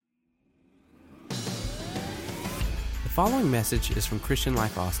following message is from Christian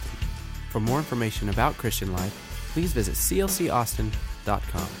Life Austin. For more information about Christian Life, please visit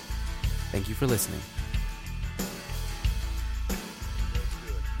clcaustin.com. Thank you for listening.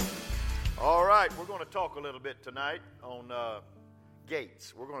 All right, we're going to talk a little bit tonight on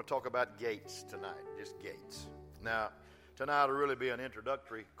gates. We're going to talk about gates tonight, just gates. Now, tonight will really be an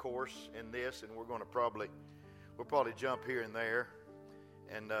introductory course in this, and we'll probably jump here and there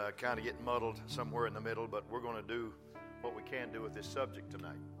and kind of get muddled somewhere in the middle, but we're going to do what we can do with this subject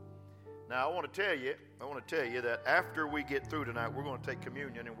tonight. Now, I want to tell you that after we get through tonight, we're going to take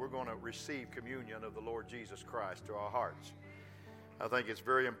communion, and we're going to receive communion of the Lord Jesus Christ to our hearts. I think it's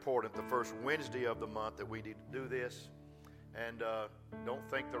very important the first Wednesday of the month that we need to do this. And don't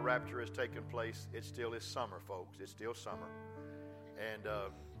think the rapture has taken place. It still is summer, folks. It's still summer.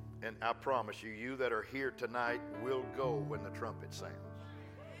 And I promise you, you that are here tonight will go when the trumpet sounds.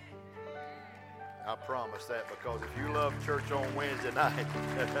 I promise that, because if you love church on Wednesday night,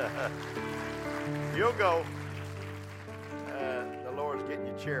 you'll go. The Lord's getting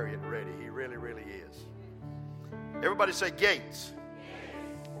your chariot ready. He really, really is. Everybody say gates.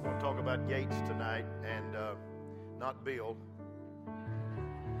 We're going to talk about gates tonight, and not build.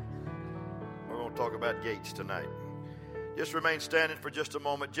 We're going to talk about gates tonight. Just remain standing for just a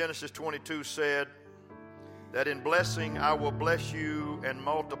moment. Genesis 22 said that in blessing I will bless you, and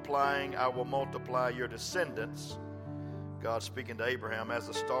multiplying I will multiply your descendants. God speaking to Abraham, as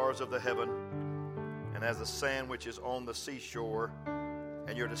the stars of the heaven and as the sand which is on the seashore,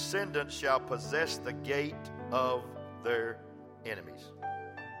 and your descendants shall possess the gate of their enemies.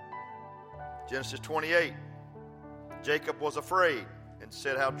 Genesis 28, Jacob was afraid and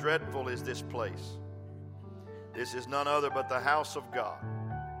said, how dreadful is this place? This is none other but the house of God,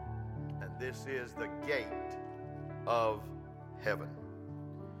 and this is the gate of heaven.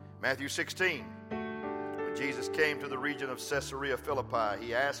 Matthew 16, when Jesus came to the region of Caesarea Philippi,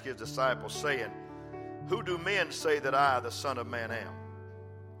 he asked his disciples, saying, who do men say that I, the Son of Man, am?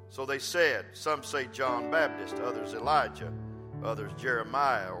 So they said, some say John Baptist, others Elijah, others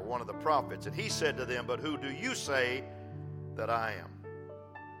Jeremiah, or one of the prophets. And he said to them, but who do you say that I am?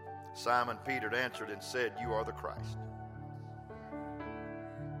 Simon Peter answered and said, you are the Christ,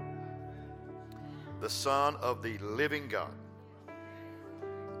 the Son of the living God.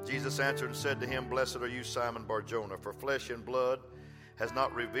 Jesus answered and said to him, blessed are you, Simon Bar-Jonah, for flesh and blood has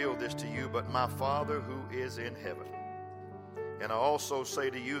not revealed this to you, but my Father who is in heaven. And I also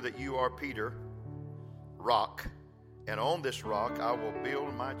say to you that you are Peter, rock, and on this rock I will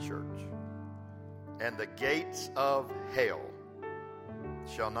build my church, and the gates of hell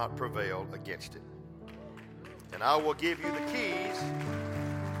shall not prevail against it. And I will give you the keys.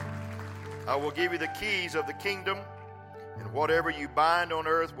 I will give you the keys of the kingdom, and whatever you bind on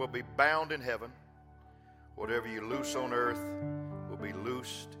earth will be bound in heaven. Whatever you loose on earth will be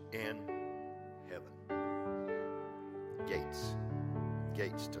loosed in heaven. Gates.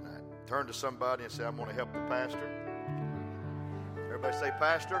 Gates tonight. Turn to somebody and say, I'm going to help the pastor. Everybody say,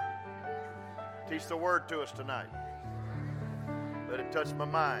 Pastor, teach the word to us tonight. Let it touch my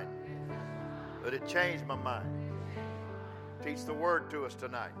mind. Let it change my mind. Teach the word to us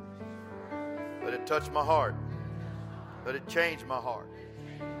tonight. Let it touch my heart. Let it change my heart.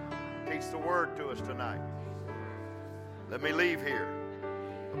 Teach the word to us tonight. Let me leave here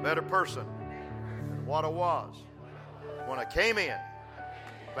a better person than what I was when I came in.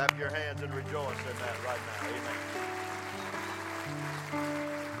 Clap your hands and rejoice in that right now. Amen.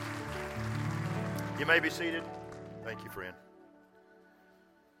 You may be seated. Thank you, friend.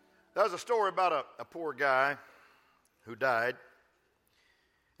 There's a story about a poor guy who died,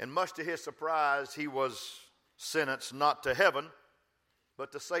 and much to his surprise, he was sentenced not to heaven,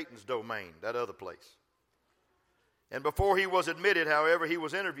 but to Satan's domain, that other place. And before he was admitted, however, he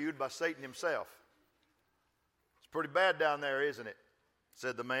was interviewed by Satan himself. It's pretty bad down there, isn't it?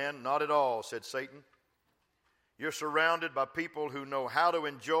 Said the man. Not at all, said Satan. You're surrounded by people who know how to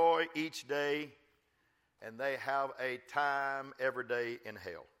enjoy each day, and they have a time every day in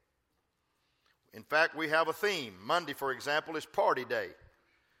hell. In fact, we have a theme. Monday, for example, is party day.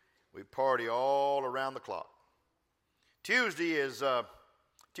 We party all around the clock. Tuesday's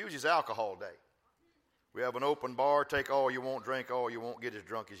alcohol day. We have an open bar. Take all you want, drink all you want, get as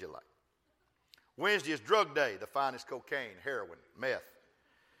drunk as you like. Wednesday is drug day. The finest cocaine, heroin, meth.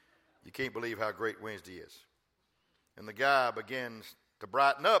 You can't believe how great Wednesday is. And the guy begins to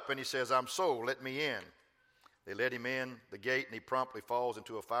brighten up, and he says, I'm sold. Let me in. They let him in the gate, and he promptly falls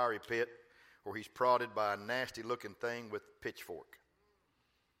into a fiery pit where he's prodded by a nasty-looking thing with a pitchfork.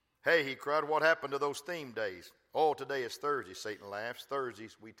 Hey, he cried, what happened to those theme days? Oh, today is Thursday, Satan laughs.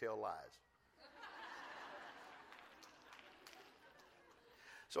 Thursdays, we tell lies.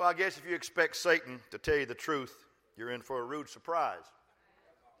 So I guess if you expect Satan to tell you the truth, you're in for a rude surprise.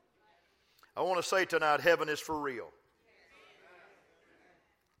 I want to say tonight, heaven is for real.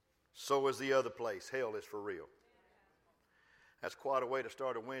 So is the other place. Hell is for real. That's quite a way to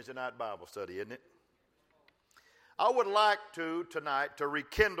start a Wednesday night Bible study, isn't it? I would like to tonight to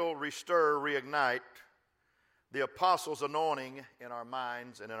rekindle, restir, reignite the apostles' anointing in our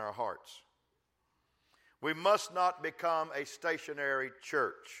minds and in our hearts. We must not become a stationary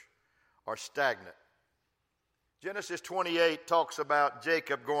church or stagnant. Genesis 28 talks about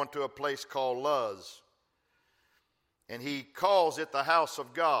Jacob going to a place called Luz. And he calls it the house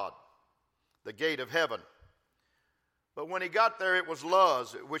of God, the gate of heaven. But when he got there, it was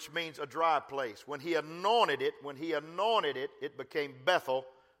Luz, which means a dry place. When he anointed it, it became Bethel,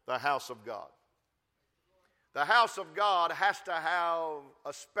 the house of God. The house of God has to have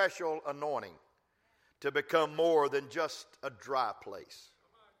a special anointing to become more than just a dry place.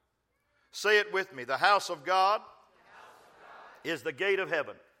 Say it with me. The house of God is the gate of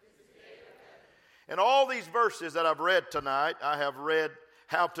heaven. And all these verses that I've read tonight, I have read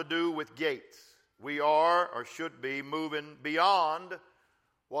have to do with gates. We are, or should be, moving beyond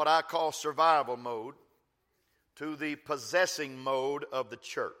what I call survival mode to the possessing mode of the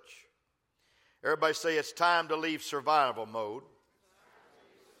church. Everybody say it's time to leave survival mode.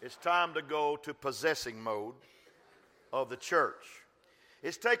 It's time to go to possessing mode of the church.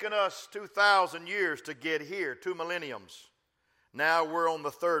 It's taken us 2,000 years to get here, 2 millenniums. Now we're on the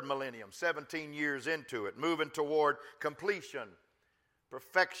 3rd millennium, 17 years into it, moving toward completion,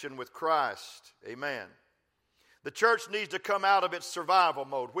 perfection with Christ. Amen. The church needs to come out of its survival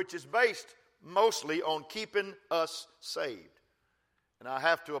mode, which is based mostly on keeping us saved. And I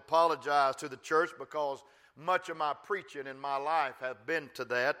have to apologize to the church because much of my preaching in my life have been to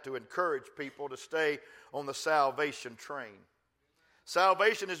that, to encourage people to stay on the salvation train.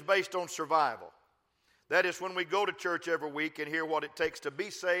 Salvation is based on survival. That is when we go to church every week and hear what it takes to be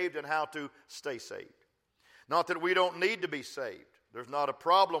saved and how to stay saved. Not that we don't need to be saved. There's not a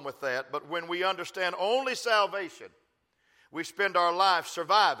problem with that. But when we understand only salvation, we spend our life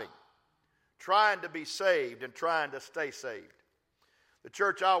surviving, trying to be saved and trying to stay saved. The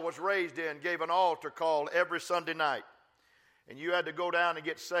church I was raised in gave an altar call every Sunday night. And you had to go down and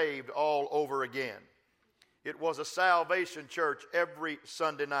get saved all over again. It was a salvation church every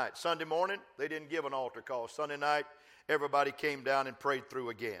Sunday night. Sunday morning, they didn't give an altar call. Sunday night, everybody came down and prayed through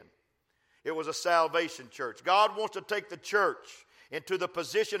again. It was a salvation church. God wants to take the church into the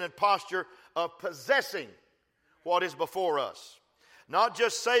position and posture of possessing what is before us. Not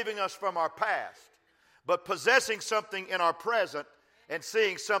just saving us from our past, but possessing something in our present and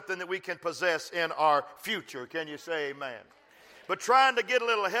seeing something that we can possess in our future. Can you say amen? But trying to get a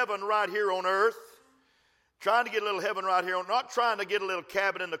little heaven right here on earth, trying to get a little heaven right here, not trying to get a little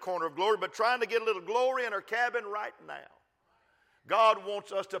cabin in the corner of glory, but trying to get a little glory in our cabin right now. God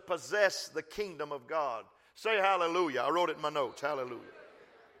wants us to possess the kingdom of God. Say hallelujah. I wrote it in my notes. Hallelujah.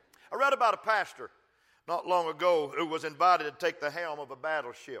 I read about a pastor not long ago who was invited to take the helm of a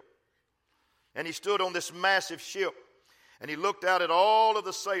battleship. And he stood on this massive ship and he looked out at all of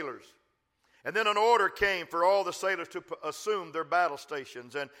the sailors. And then an order came for all the sailors to assume their battle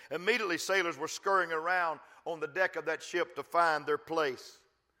stations. And immediately sailors were scurrying around on the deck of that ship to find their place.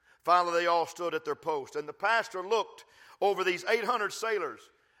 Finally, they all stood at their post. And the pastor looked over these 800 sailors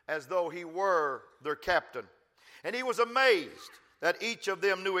as though he were their captain. And he was amazed that each of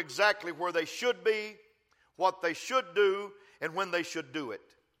them knew exactly where they should be, what they should do, and when they should do it.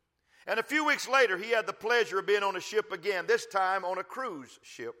 And a few weeks later, he had the pleasure of being on a ship again, this time on a cruise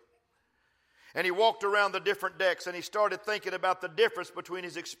ship. And he walked around the different decks and he started thinking about the difference between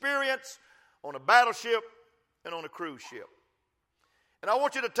his experience on a battleship and on a cruise ship. And I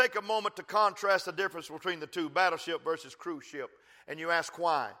want you to take a moment to contrast the difference between the two, battleship versus cruise ship. And you ask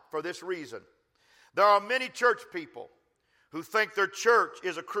why? For this reason. There are many church people who think their church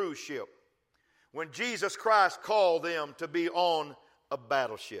is a cruise ship when Jesus Christ called them to be on a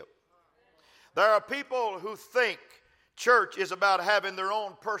battleship. There are people who think church is about having their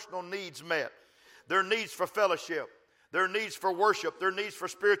own personal needs met. Their needs for fellowship, their needs for worship, their needs for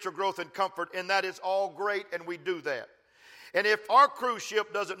spiritual growth and comfort, and that is all great, and we do that. And if our cruise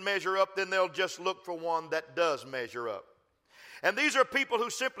ship doesn't measure up, then they'll just look for one that does measure up. And these are people who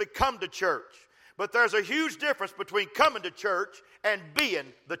simply come to church. But there's a huge difference between coming to church and being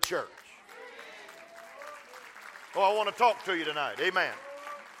the church. Oh, I want to talk to you tonight. Amen.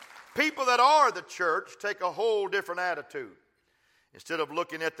 People that are the church take a whole different attitude. Instead of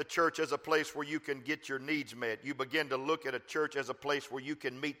looking at the church as a place where you can get your needs met, you begin to look at a church as a place where you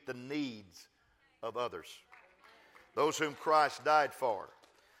can meet the needs of others. Those whom Christ died for.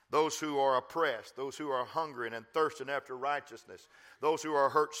 those who are oppressed, those who are hungering and thirsting after righteousness, those who are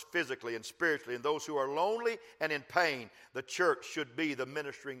hurt physically and spiritually, and those who are lonely and in pain. The church should be the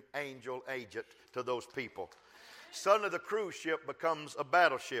ministering angel agent to those people. Suddenly the cruise ship becomes a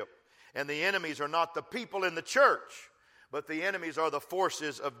battleship, and the enemies are not the people in the church, but the enemies are the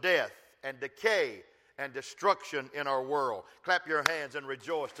forces of death and decay and destruction in our world. Clap your hands and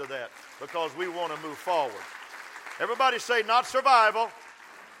rejoice to that, because we want to move forward. Everybody say, not survival,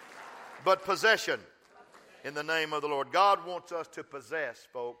 but possession in the name of the Lord. God wants us to possess,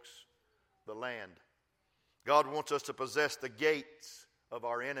 folks, the land. God wants us to possess the gates of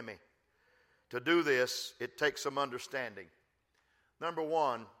our enemy. To do this, it takes some understanding. Number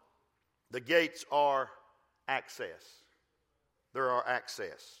one, the gates are access. There are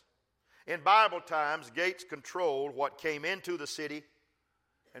access. In Bible times, gates controlled what came into the city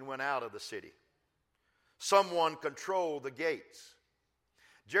and went out of the city. Someone controlled the gates.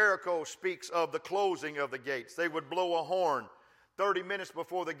 Jericho speaks of the closing of the gates. They would blow a horn 30 minutes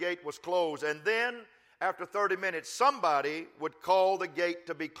before the gate was closed, and then after 30 minutes, somebody would call the gate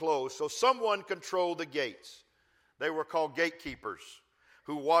to be closed. So someone controlled the gates. They were called gatekeepers,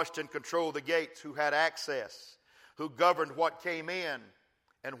 who watched and controlled the gates, who had access, who governed what came in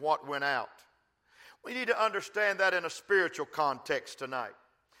and what went out. We need to understand that in a spiritual context tonight.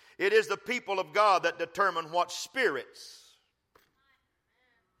 It is the people of God that determine what spirits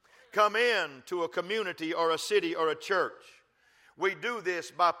come in to a community or a city or a church. We do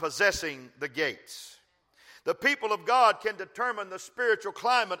this by possessing the gates. The people of God can determine the spiritual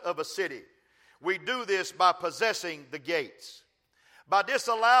climate of a city. We do this by possessing the gates. By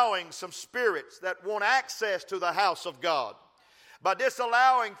disallowing some spirits that want access to the house of God. By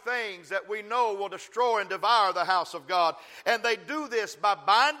disallowing things that we know will destroy and devour the house of God. And they do this by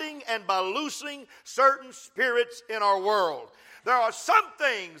binding and by loosing certain spirits in our world. There are some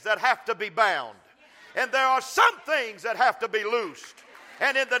things that have to be bound. And there are some things that have to be loosed.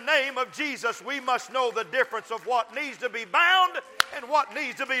 And in the name of Jesus, we must know the difference of what needs to be bound and what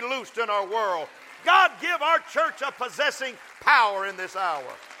needs to be loosed in our world. God, give our church a possessing power in this hour.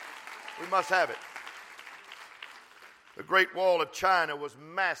 We must have it. The Great Wall of China was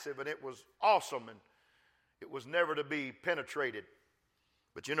massive, and it was awesome, and it was never to be penetrated.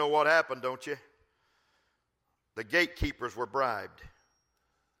 But you know what happened, don't you? The gatekeepers were bribed.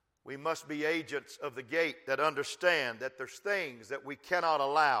 We must be agents of the gate that understand that there's things that we cannot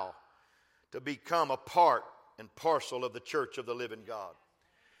allow to become a part and parcel of the church of the living God.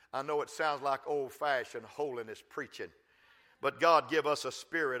 I know it sounds like old-fashioned holiness preaching, but God give us a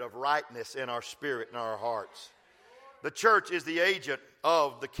spirit of rightness in our spirit and our hearts. The church is the agent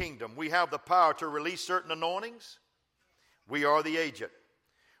of the kingdom. We have the power to release certain anointings. We are the agent.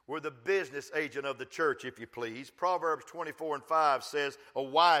 We're the business agent of the church, if you please. Proverbs 24:5 says, a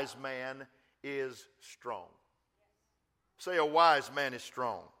wise man is strong. Say, a wise man is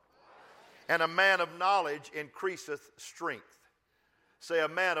strong. And a man of knowledge increaseth strength. Say, a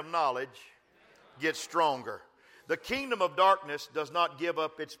man of knowledge gets stronger. The kingdom of darkness does not give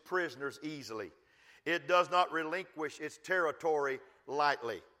up its prisoners easily. It does not relinquish its territory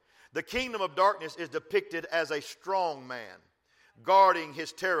lightly. The kingdom of darkness is depicted as a strong man guarding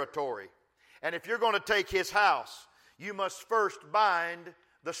his territory. And if you're going to take his house, you must first bind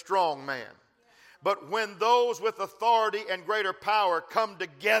the strong man. But when those with authority and greater power come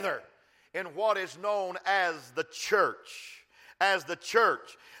together in what is known as the church,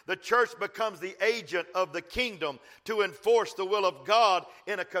 the church becomes the agent of the kingdom to enforce the will of God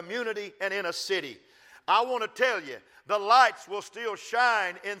in a community and in a city. I want to tell you, the lights will still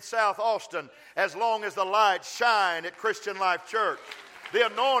shine in South Austin as long as the lights shine at Christian Life Church. The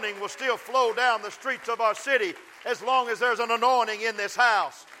anointing will still flow down the streets of our city as long as there's an anointing in this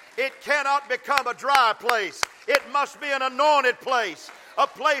house. It cannot become a dry place. It must be an anointed place. A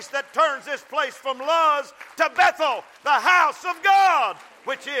place that turns this place from Luz to Bethel, the house of God,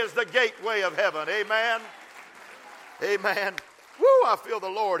 which is the gateway of heaven. Amen. Amen. Woo, I feel the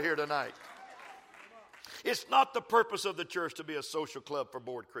Lord here tonight. It's not the purpose of the church to be a social club for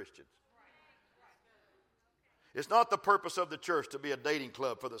bored Christians. It's not the purpose of the church to be a dating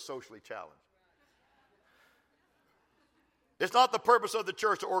club for the socially challenged. It's not the purpose of the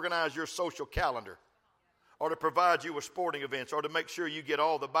church to organize your social calendar or to provide you with sporting events or to make sure you get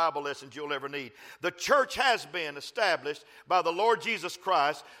all the Bible lessons you'll ever need. The church has been established by the Lord Jesus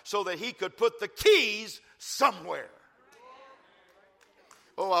Christ so that he could put the keys somewhere.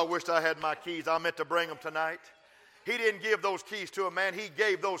 Oh, I wished I had my keys. I meant to bring them tonight. He didn't give those keys to a man. He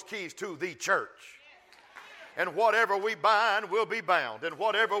gave those keys to the church. And whatever we bind will be bound, and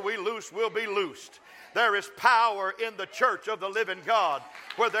whatever we loose will be loosed. There is power in the church of the living God.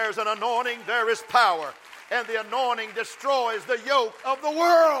 Where there's an anointing, there is power. And the anointing destroys the yoke of the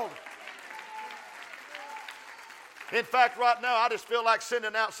world. In fact, right now, I just feel like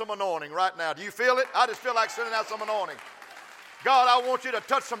sending out some anointing right now. Do you feel it? I just feel like sending out some anointing. God, I want you to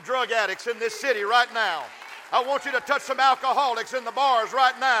touch some drug addicts in this city right now. I want you to touch some alcoholics in the bars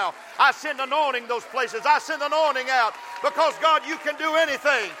right now. I send anointing those places. I send anointing out because, God, you can do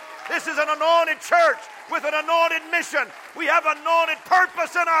anything. This is an anointed church with an anointed mission. We have anointed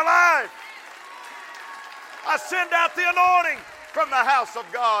purpose in our life. I send out the anointing from the house of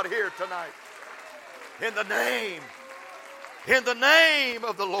God here tonight. In the name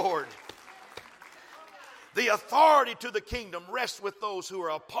of the Lord. The authority to the kingdom rests with those who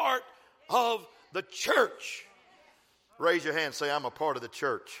are a part of the church. Raise your hand and say, I'm a part of the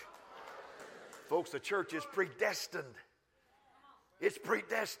church. Folks, the church is predestined. It's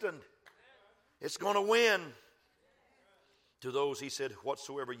predestined. It's going to win. To those, he said,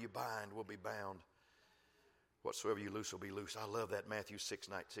 whatsoever you bind will be bound. Whatsoever you loose will be loose. I love that, Matthew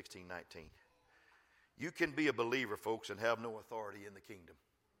 16, 19. You can be a believer, folks, and have no authority in the kingdom.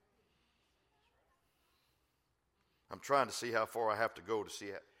 I'm trying to see how far I have to go to see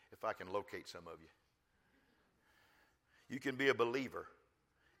if I can locate some of you. You can be a believer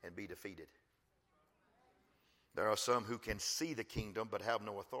and be defeated. There are some who can see the kingdom but have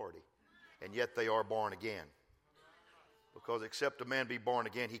no authority, and yet they are born again. Because except a man be born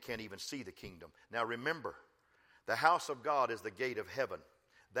again, he can't even see the kingdom. Now remember, the house of God is the gate of heaven.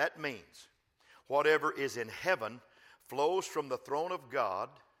 That means whatever is in heaven flows from the throne of God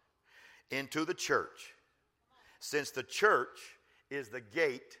into the church, since the church is the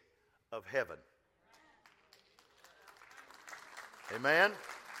gate of heaven. Amen?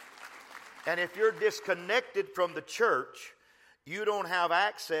 And if you're disconnected from the church, you don't have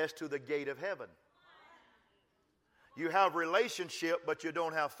access to the gate of heaven. You have relationship, but you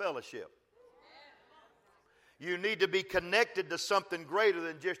don't have fellowship. You need to be connected to something greater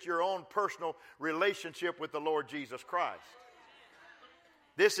than just your own personal relationship with the Lord Jesus Christ.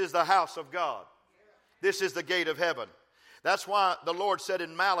 This is the house of God. This is the gate of heaven. That's why the Lord said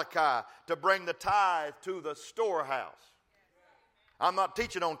in Malachi to bring the tithe to the storehouse. I'm not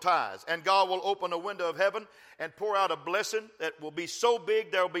teaching on tithes. And God will open a window of heaven and pour out a blessing that will be so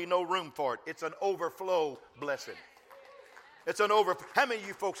big there will be no room for it. It's an overflow blessing. It's an overflow. How many of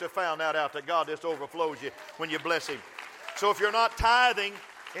you folks have found that out, that God just overflows you when you bless Him? So if you're not tithing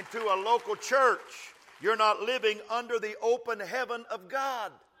into a local church, you're not living under the open heaven of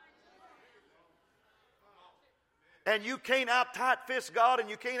God. And you can't out tight fist God, and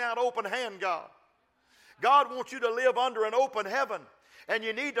you can't out open hand God. God wants you to live under an open heaven. And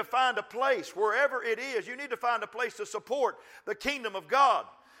you need to find a place, wherever it is, you need to find a place to support the kingdom of God.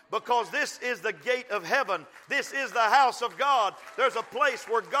 Because this is the gate of heaven. This is the house of God. There's a place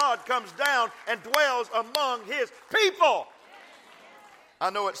where God comes down and dwells among His people. I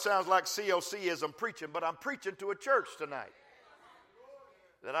know it sounds like COC-ism preaching, but I'm preaching to a church tonight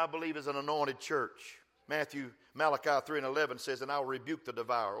that I believe is an anointed church. Malachi 3:11 says, and I'll rebuke the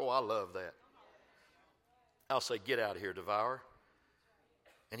devourer. Oh, I love that. I'll say, get out of here, devourer.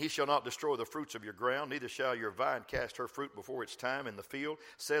 And he shall not destroy the fruits of your ground, neither shall your vine cast her fruit before its time in the field,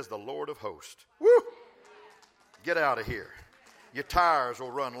 says the Lord of hosts. Woo! Get out of here. Your tires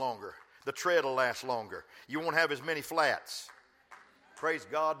will run longer. The tread will last longer. You won't have as many flats. Praise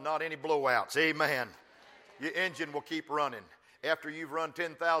God, not any blowouts. Amen. Your engine will keep running. After you've run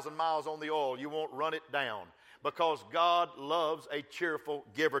 10,000 miles on the oil, you won't run it down. Because God loves a cheerful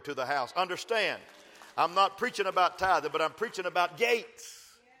giver to the house. Understand, I'm not preaching about tithing, but I'm preaching about gates.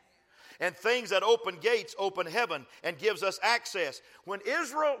 And things that open gates, open heaven, and gives us access. When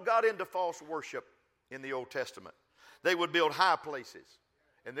Israel got into false worship in the Old Testament, they would build high places.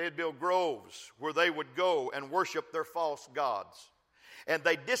 And they'd build groves where they would go and worship their false gods. And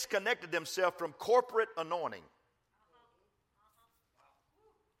they disconnected themselves from corporate anointing.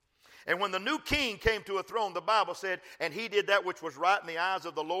 And when the new king came to a throne, the Bible said, and he did that which was right in the eyes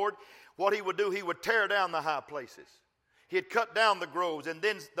of the Lord, what he would do, he would tear down the high places. He had cut down the groves, and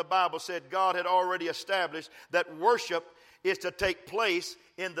then the Bible said God had already established that worship is to take place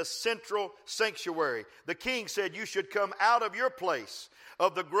in the central sanctuary. The king said you should come out of your place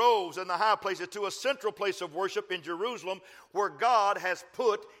of the groves and the high places to a central place of worship in Jerusalem where God has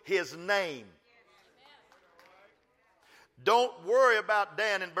put His name. Don't worry about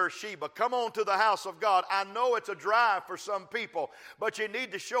Dan and Beersheba. Come on to the house of God. I know it's a drive for some people, but you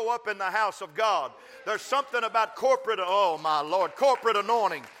need to show up in the house of God. There's something about corporate, oh my Lord, corporate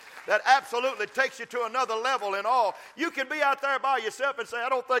anointing. that absolutely takes you to another level in all. You can be out there by yourself and say, I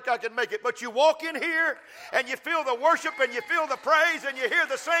don't think I can make it. But you walk in here and you feel the worship and you feel the praise and you hear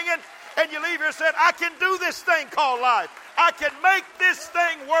the singing and you leave here and say, I can do this thing called life. I can make this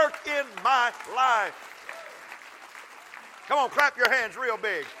thing work in my life. Come on, clap your hands real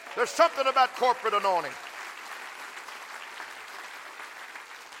big. There's something about corporate anointing.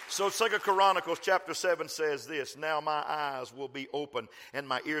 So 2 Chronicles chapter 7 says this, now my eyes will be open and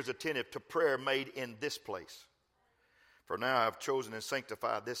my ears attentive to prayer made in this place. For now I have chosen and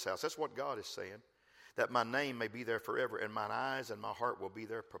sanctified this house. That's what God is saying. That my name may be there forever and mine eyes and my heart will be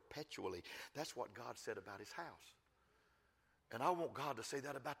there perpetually. That's what God said about his house. And I want God to say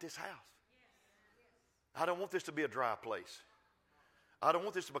that about this house. I don't want this to be a dry place. I don't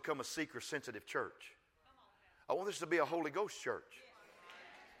want this to become a seeker-sensitive church. I want this to be a Holy Ghost church.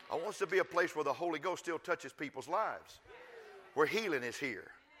 I want us to be a place where the Holy Ghost still touches people's lives, where healing is here,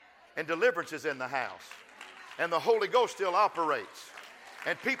 and deliverance is in the house, and the Holy Ghost still operates,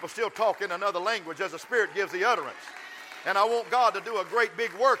 and people still talk in another language as the Spirit gives the utterance. And I want God to do a great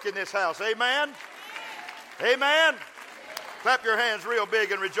big work in this house. Amen? Amen? Clap your hands real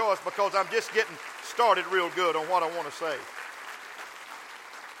big and rejoice, because I'm just getting started real good on what I want to say.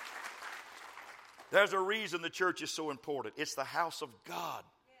 There's a reason the church is so important. It's the house of God.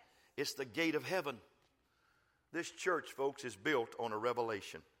 It's the gate of heaven. This church, folks, is built on a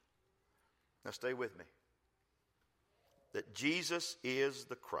revelation. Now stay with me. That Jesus is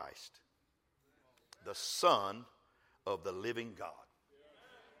the Christ, the Son of the living God.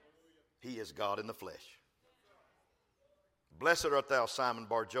 He is God in the flesh. Blessed art thou, Simon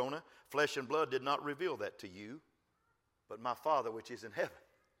Bar-Jonah. Flesh and blood did not reveal that to you, but my Father which is in heaven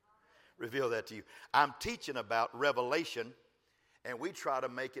revealed that to you. I'm teaching about revelation, and we try to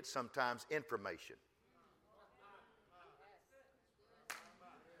make it sometimes information.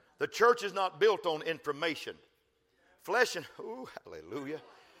 The church is not built on information. Flesh and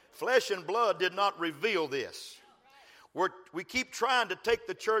blood did not reveal this. We keep trying to take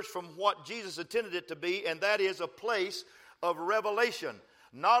the church from what Jesus intended it to be, and that is a place of revelation,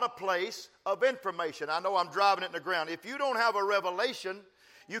 not a place of information. I know I'm driving it in the ground. If you don't have a revelation,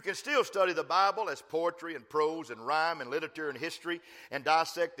 you can still study the Bible as poetry and prose and rhyme and literature and history and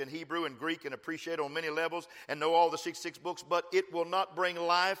dissect in Hebrew and Greek and appreciate on many levels and know all the 66 books, but it will not bring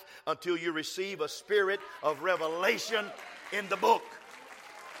life until you receive a spirit of revelation in the book.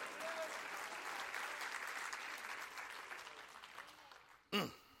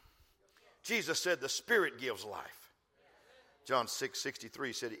 Jesus said the Spirit gives life. John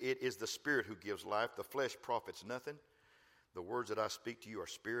 6:63 said it is the Spirit who gives life. The flesh profits nothing. The words that I speak to you are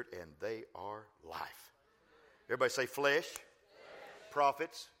spirit and they are life. Everybody say flesh.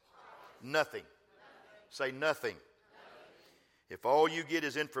 Profits nothing. Say nothing. If all you get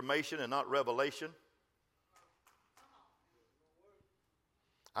is information and not revelation,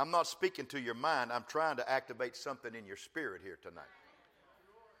 I'm not speaking to your mind. I'm trying to activate something in your spirit here tonight.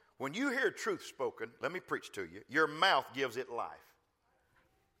 When you hear truth spoken, let me preach to you, your mouth gives it life.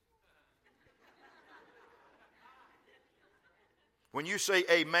 When you say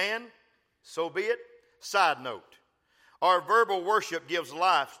amen, so be it. Side note, our verbal worship gives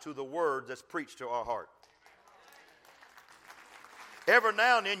life to the word that's preached to our heart. Every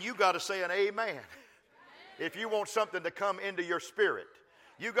now and then you got to say an amen. If you want something to come into your spirit,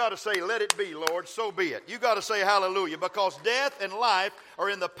 you got to say, let it be, Lord, so be it. You got to say hallelujah, because death and life are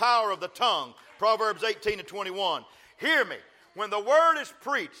in the power of the tongue. Proverbs 18:21. Hear me. When the word is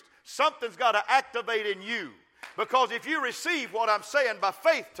preached, something's got to activate in you. Because if you receive what I'm saying by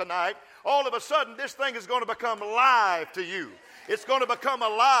faith tonight, all of a sudden this thing is going to become live to you. It's going to become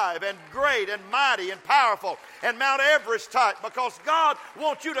alive and great and mighty and powerful and Mount Everest type, because God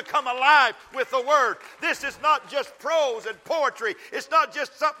wants you to come alive with the Word. This is not just prose and poetry. It's not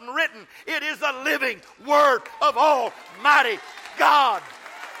just something written. It is the living Word of Almighty God.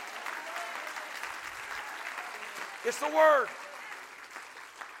 It's the Word.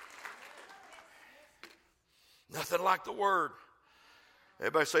 Nothing like the Word.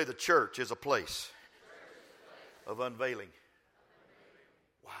 Everybody say the church is a place of unveiling.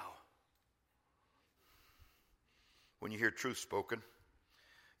 Wow. When you hear truth spoken,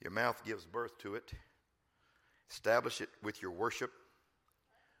 your mouth gives birth to it. Establish it with your worship.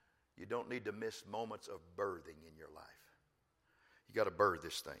 You don't need to miss moments of birthing in your life. You got to birth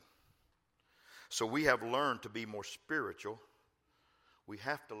this thing. So we have learned to be more spiritual. We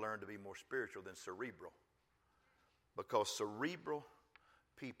have to learn to be more spiritual than cerebral. Because cerebral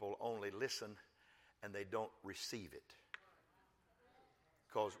people only listen and they don't receive it.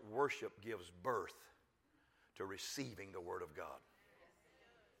 Because worship gives birth to receiving the Word of God.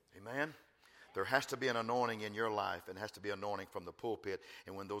 Amen? There has to be an anointing in your life, and has to be anointing from the pulpit.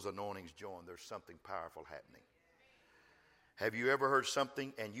 And when those anointings join, there's something powerful happening. Have you ever heard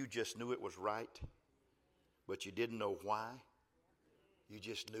something and you just knew it was right, but you didn't know why? You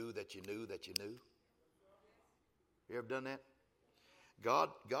just knew that you knew that you knew? You ever done that?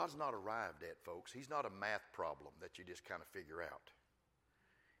 God's not arrived at, folks. He's not a math problem that you just kind of figure out.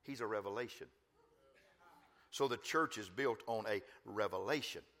 He's a revelation. So the church is built on a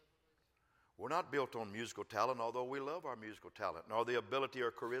revelation. We're not built on musical talent, although we love our musical talent, nor the ability or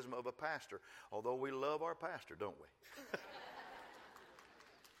charisma of a pastor, although we love our pastor, don't we?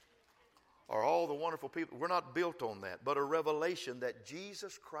 Or all the wonderful people. We're not built on that, but a revelation that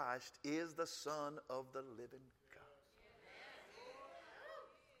Jesus Christ is the Son of the living God.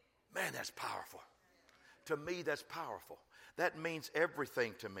 Man, that's powerful. To me, that's powerful. That means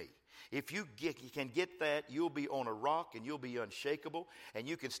everything to me. If you can get that, you'll be on a rock and you'll be unshakable, and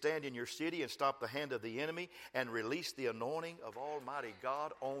you can stand in your city and stop the hand of the enemy and release the anointing of Almighty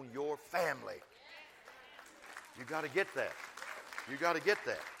God on your family. You got to get that. You got to get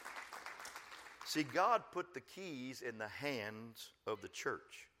that. See, God put the keys in the hands of the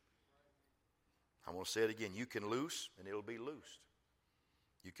church. I want to say it again. You can loose and it'll be loosed.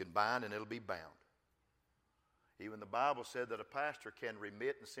 You can bind and it'll be bound. Even the Bible said that a pastor can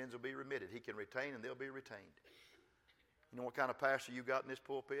remit and sins will be remitted. He can retain and they'll be retained. You know what kind of pastor you got in this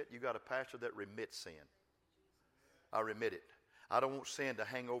pulpit? You got a pastor that remits sin. I remit it. I don't want sin to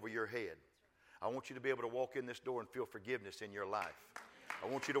hang over your head. I want you to be able to walk in this door and feel forgiveness in your life. I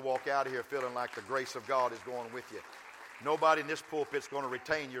want you to walk out of here feeling like the grace of God is going with you. Nobody in this pulpit is going to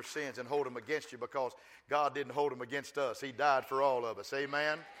retain your sins and hold them against you, because God didn't hold them against us. He died for all of us.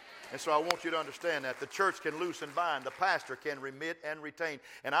 Amen? And so I want you to understand that. The church can loose and bind. The pastor can remit and retain.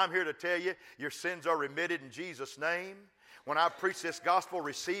 And I'm here to tell you, your sins are remitted in Jesus' name. When I preach this gospel,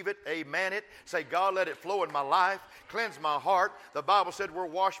 receive it, amen it. Say, God, let it flow in my life. Cleanse my heart. The Bible said we're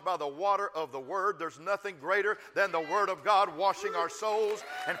washed by the water of the Word. There's nothing greater than the Word of God washing our souls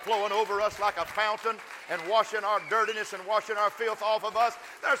and flowing over us like a fountain and washing our dirtiness and washing our filth off of us.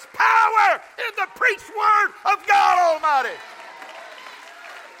 There's power in the preached Word of God Almighty.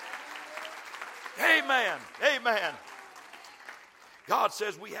 Amen. Amen. God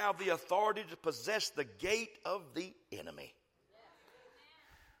says we have the authority to possess the gate of the enemy.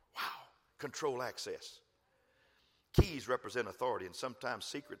 Wow. Control access. Keys represent authority and sometimes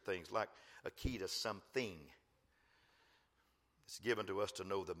secret things, like a key to something. It's given to us to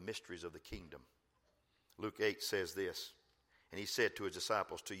know the mysteries of the kingdom. Luke 8 says this, and he said to his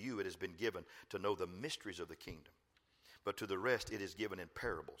disciples, to you it has been given to know the mysteries of the kingdom, but to the rest it is given in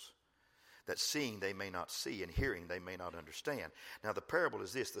parables, that seeing they may not see, and hearing they may not understand. Now the parable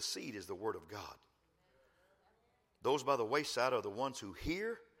is this: the seed is the word of God. Those by the wayside are the ones who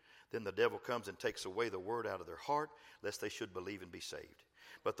hear. Then the devil comes and takes away the word out of their heart, lest they should believe and be saved.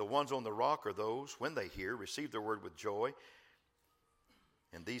 But the ones on the rock are those, when they hear, receive the word with joy.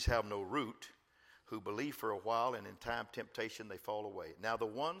 And these have no root, who believe for a while, and in time temptation they fall away. Now the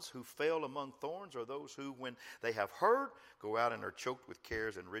ones who fell among thorns are those who, when they have heard, go out and are choked with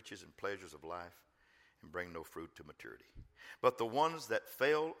cares and riches and pleasures of life, and bring no fruit to maturity. But the ones that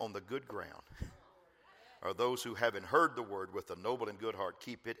fell on the good ground are those who, having heard the word with a noble and good heart,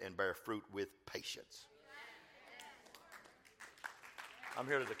 keep it and bear fruit with patience. I'm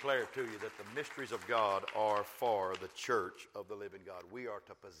here to declare to you that the mysteries of God are for the church of the living God. We are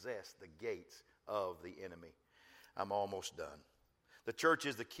to possess the gates of the enemy. I'm almost done. The church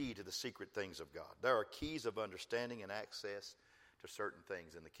is the key to the secret things of God. There are keys of understanding and access to certain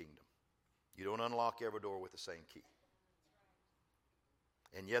things in the kingdom. You don't unlock every door with the same key.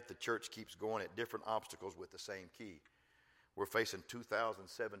 And yet the church keeps going at different obstacles with the same key. We're facing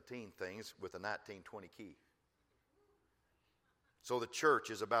 2017 things with a 1920 key. So the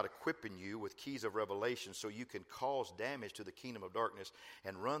church is about equipping you with keys of revelation so you can cause damage to the kingdom of darkness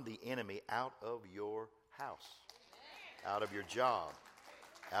and run the enemy out of your house, out of your job,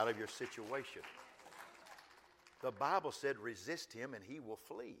 out of your situation. The Bible said, resist him and he will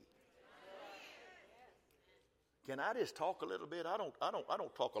flee. Can I just talk a little bit? I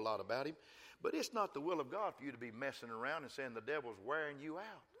don't talk a lot about him, but it's not the will of God for you to be messing around and saying the devil's wearing you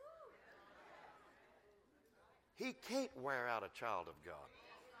out. He can't wear out a child of God.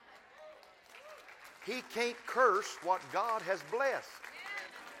 He can't curse what God has blessed.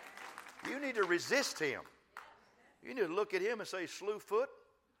 You need to resist him. You need to look at him and say, slewfoot,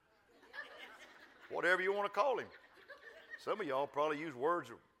 whatever you want to call him. Some of y'all probably use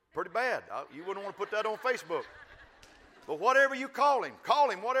words pretty bad. You wouldn't want to put that on Facebook. But whatever you call him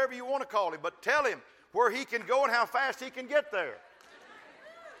whatever you want to call him, but tell him where he can go and how fast he can get there.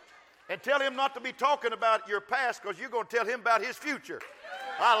 And tell him not to be talking about your past because you're going to tell him about his future.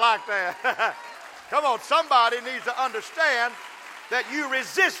 I like that. Come on, somebody needs to understand that you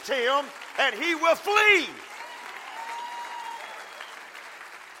resist him and he will flee.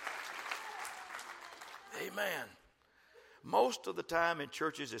 Amen. Most of the time in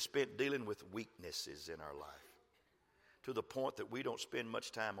churches is spent dealing with weaknesses in our life to the point that we don't spend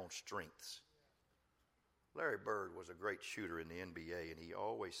much time on strengths. Larry Bird was a great shooter in the NBA, and he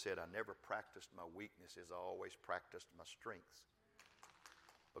always said, I never practiced my weaknesses, I always practiced my strengths.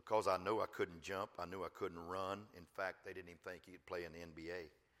 Because I know I couldn't jump, I knew I couldn't run. In fact, they didn't even think he'd play in the NBA.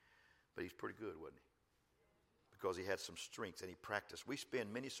 But he's pretty good, wasn't he? Because he had some strengths and he practiced. We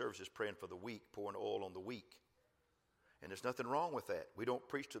spend many services praying for the weak, pouring oil on the weak. And there's nothing wrong with that. We don't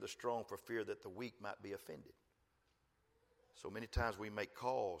preach to the strong for fear that the weak might be offended. So many times we make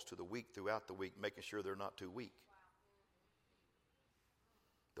calls to the weak throughout the week, making sure they're not too weak.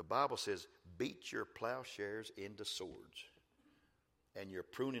 The Bible says, beat your plowshares into swords and your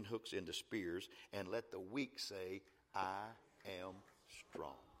pruning hooks into spears, and let the weak say, I am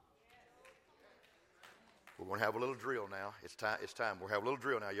strong. We're going to have a little drill now. It's time. We're going to have a little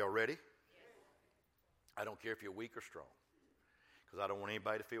drill now. Y'all ready? I don't care if you're weak or strong, because I don't want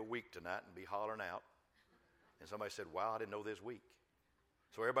anybody to feel weak tonight and be hollering out. And somebody said, wow, I didn't know this weak.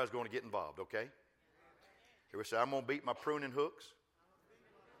 So everybody's going to get involved, okay? Here we say, I'm going to beat my pruning hooks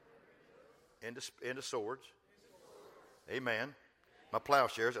into swords. Amen. My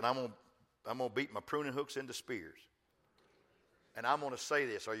plowshares, and I'm going to beat my pruning hooks into spears. And I'm going to say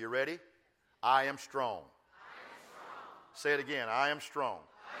this. Are you ready? I am strong. Say it again. I am strong.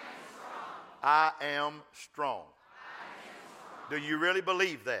 I am strong. Do you really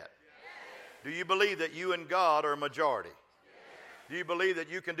believe that? Do you believe that you and God are a majority? Do you believe that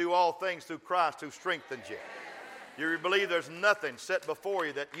you can do all things through Christ who strengthens you? Do you believe there's nothing set before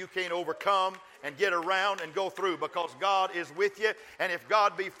you that you can't overcome and get around and go through because God is with you? And if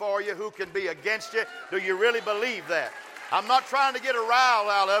God be for you, who can be against you? Do you really believe that? I'm not trying to get a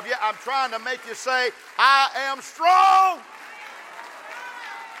rile out of you. I'm trying to make you say, I am strong.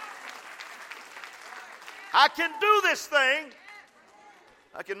 I can do this thing.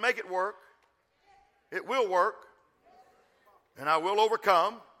 I can make it work. It will work. And I will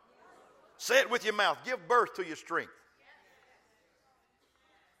overcome. Say it with your mouth. Give birth to your strength.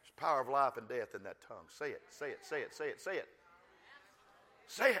 There's power of life and death in that tongue. Say it, say it, say it, say it, say it.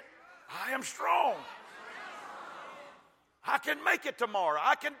 Say it. I am strong. I can make it tomorrow.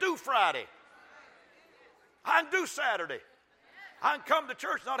 I can do Friday. I can do Saturday. I can come to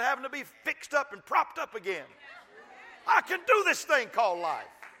church not having to be fixed up and propped up again. I can do this thing called life.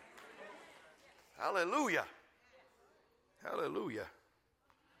 Hallelujah. Hallelujah.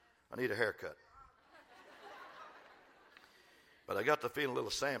 I need a haircut. But I got to feel a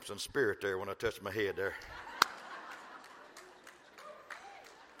little Samson spirit there when I touched my head there.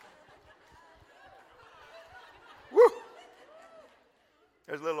 Woo!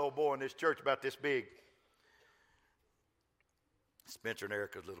 There's a little old boy in this church about this big. Spencer and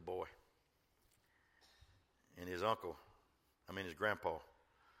Erica's little boy. And his grandpa,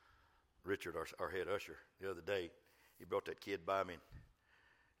 Richard, our head usher, the other day, he brought that kid by me.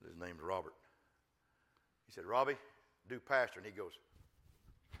 His name's Robert. He said, Robbie, do pastor. And he goes,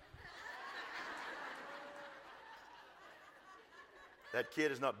 that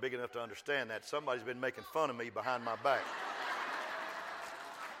kid is not big enough to understand that. Somebody's been making fun of me behind my back.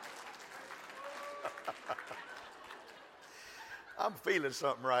 I'm feeling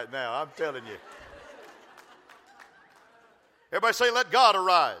something right now, I'm telling you. Everybody say, let God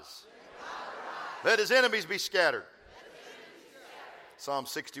arise. Let his enemies be scattered. Psalm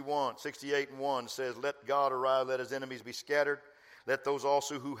 68 and 1 says, let God arise, let his enemies be scattered. Let those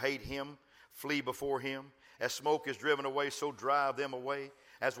also who hate him flee before him. As smoke is driven away, so drive them away.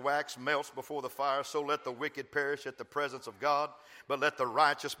 As wax melts before the fire, so let the wicked perish at the presence of God. But let the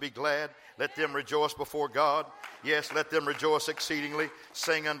righteous be glad. Let them rejoice before God. Yes, let them rejoice exceedingly.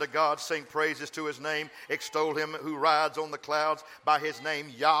 Sing unto God, sing praises to his name. Extol him who rides on the clouds by his name,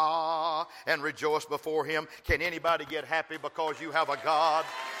 Yah, and rejoice before him. Can anybody get happy because you have a God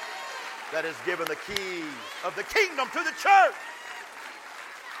that has given the keys of the kingdom to the church?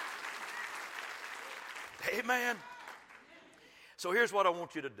 Amen. So here's what I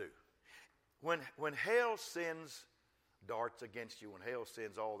want you to do. When hell sends darts against you, when hell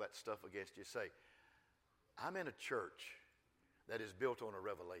sends all that stuff against you, say, I'm in a church that is built on a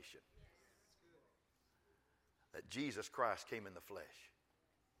revelation that Jesus Christ came in the flesh,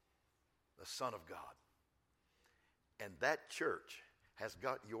 the Son of God. And that church has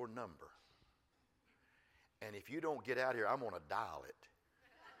got your number. And if you don't get out here, I'm going to dial it.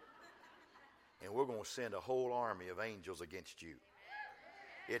 and we're going to send a whole army of angels against you.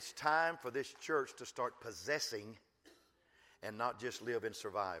 It's time for this church to start possessing and not just live in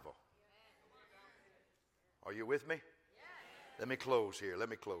survival. Are you with me? Let me close here. Let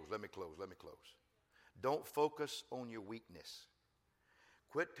me close. Don't focus on your weakness.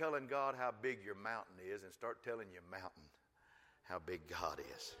 Quit telling God how big your mountain is and start telling your mountain how big God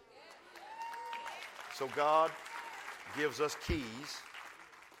is. So God gives us keys,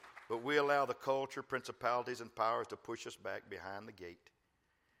 but we allow the culture, principalities, and powers to push us back behind the gate.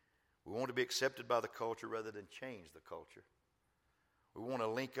 We want to be accepted by the culture rather than change the culture. We want to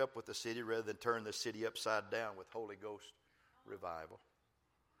link up with the city rather than turn the city upside down with Holy Ghost revival.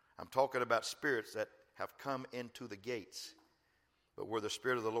 I'm talking about spirits that have come into the gates. But where the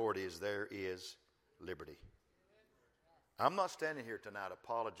Spirit of the Lord is, there is liberty. I'm not standing here tonight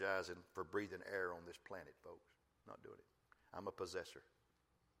apologizing for breathing air on this planet, folks. I'm not doing it. I'm a possessor.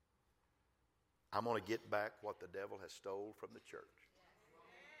 I'm going to get back what the devil has stole from the church.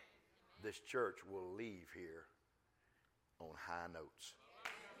 This church will leave here on high notes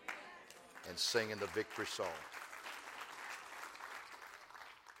and singing the victory song.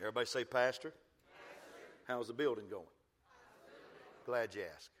 Everybody say, Pastor, how's the building going? Glad you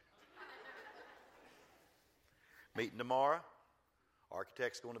asked. Meeting tomorrow.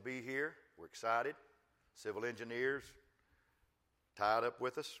 Architect's going to be here. We're excited. Civil engineers tied up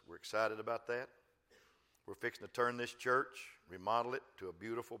with us. We're excited about that. We're fixing to turn this church, remodel it to a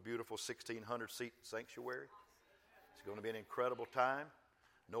beautiful, beautiful 1,600-seat sanctuary. It's going to be an incredible time.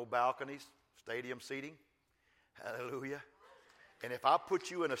 No balconies, stadium seating. Hallelujah. And if I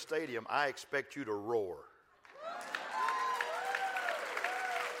put you in a stadium, I expect you to roar.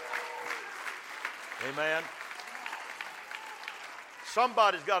 Amen.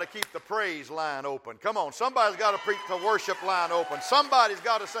 Somebody's got to keep the praise line open. Come on, somebody's got to keep the worship line open. Somebody's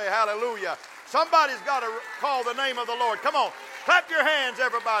got to say hallelujah. Somebody's got to call the name of the Lord. Come on, clap your hands,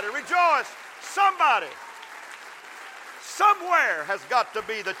 everybody. Rejoice. Somebody, somewhere has got to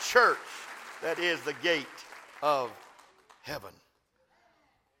be the church that is the gate of heaven.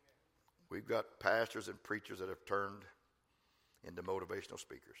 We've got pastors and preachers that have turned into motivational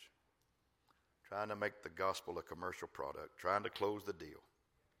speakers, trying to make the gospel a commercial product, trying to close the deal.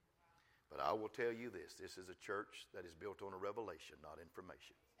 But I will tell you this is a church that is built on a revelation, not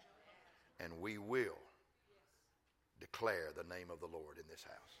information. And we will declare the name of the Lord in this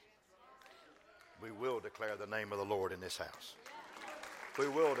house. We will declare the name of the Lord in this house. We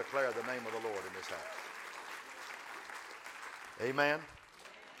will declare the name of the Lord in this house. Amen.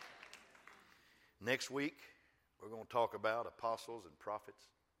 Next week, we're going to talk about apostles and prophets.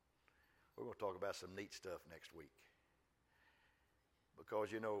 We're going to talk about some neat stuff next week.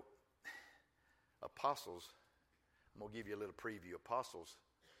 Because, you know, apostles, I'm going to give you a little preview. Apostles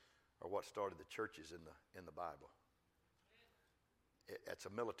are what started the churches in the Bible. It's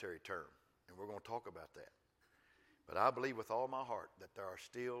a military term, and we're going to talk about that. But I believe with all my heart that there are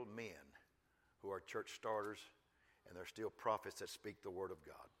still men who are church starters, and there are still prophets that speak the word of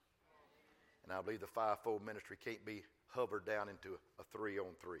God. And I believe the fivefold ministry can't be hovered down into a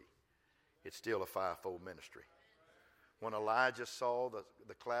 3-on-3. It's still a fivefold ministry. When Elijah saw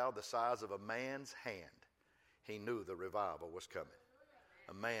the cloud the size of a man's hand, he knew the revival was coming.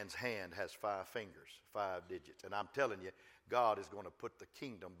 A man's hand has 5 fingers, 5 digits. And I'm telling you, God is going to put the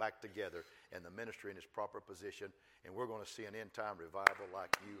kingdom back together and the ministry in its proper position, and we're going to see an end-time revival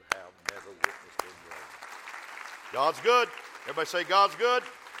like you have never witnessed in your life. God's good. Everybody say, God's good.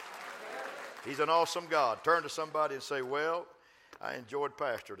 He's an awesome God. Turn to somebody and say, well, I enjoyed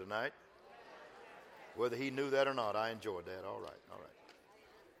Pastor tonight. Whether he knew that or not, I enjoyed that. All right, all right.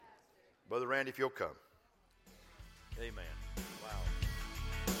 Brother Randy, if you'll come. Amen. Wow.